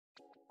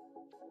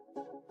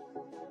Heard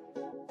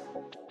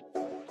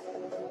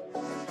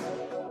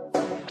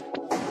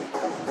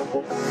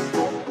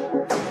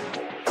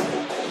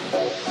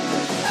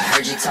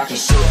you talking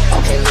shit,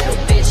 okay little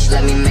bitch,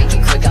 let me make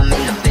it quick, I'm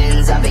in the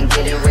bins, I've been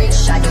getting rich,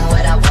 I do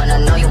what I want,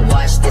 I know you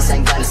watch, this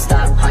ain't gonna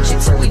stop, punch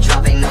it till we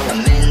drop, ain't no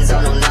amends, oh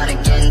no not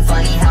again,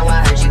 funny how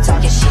I heard you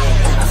talking shit,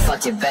 I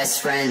fucked your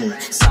best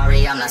friend,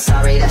 sorry I'm not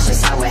sorry, that's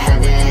just how we're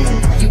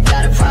heading, you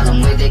got a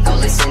problem with it, go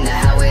listen to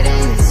how it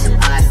ends,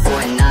 I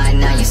 4 and 9,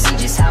 now you see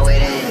just how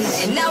it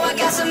ends, and now I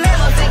got some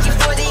ammo, thank you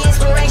for the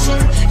inspiration,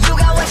 you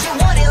got what you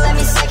wanted, let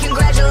me say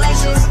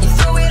congratulations, you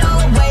threw it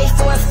all away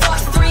for a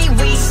fuck 3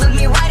 weeks, look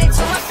me right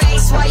into my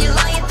face, while you're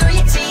lying through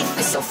your teeth.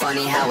 It's so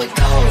funny how it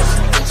goes.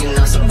 Think you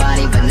know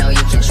somebody, but no,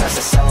 you can't trust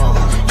a soul.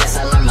 Guess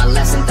I learned my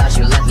lesson, thought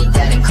you left me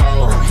dead and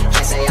cold.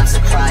 Can't say I'm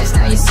surprised,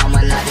 now you're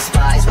someone I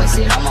despise.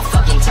 Wasted all my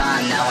fucking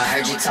time, now I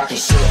heard you talking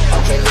shit.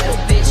 Okay, little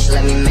bitch,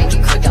 let me make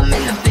it quick, I'm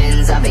in the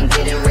bins, I've been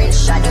getting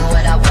rich, I do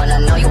what I want, I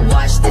know you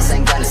watch, this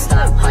ain't gonna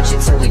stop, punch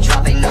it till we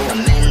drop, ain't no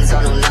amends,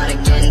 oh no, not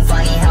again,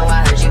 funny how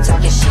I heard you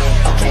talking shit.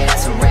 Okay,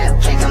 that's a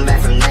wrap, can't come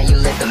back from that, you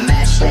lit the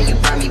match, yeah, you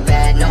burned me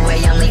bad, no way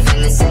I'm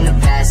leaving this in the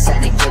past,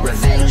 had to get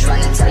revenge, run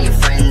and tell your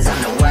friends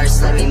I'm the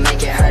worst, let me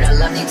make it hurt, I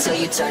loved you till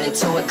you turn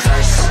into a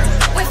curse.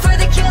 Wait for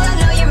the kill, I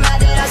know you're mad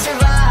that I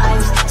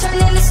survived, turn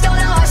into stone,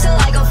 now I still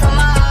like go from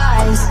my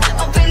eyes,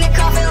 open the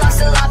coffin,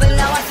 lost a lot, but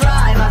now I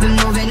thrive, I've been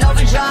moving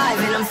overdrive,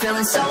 and I'm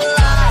feeling so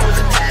alive,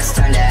 the past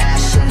turned to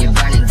ash, and you're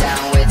burning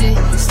down with it,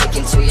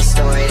 sticking to your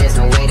story, there's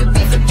no way to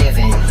be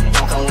forgiven,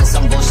 don't come with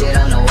some bullshit,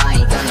 oh no, I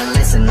ain't gonna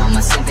listen, all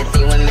my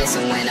sympathy went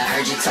missing when I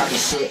heard you talking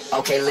shit.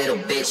 Okay, little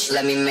bitch,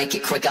 let me make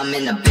it quick, I'm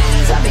in the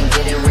bins, I've been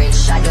getting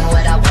rich, I do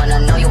what I want, I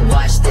know you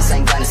watch, this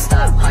ain't gonna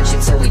stop, punch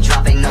it till we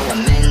drop, ain't no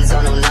amends,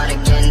 oh no, not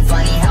again.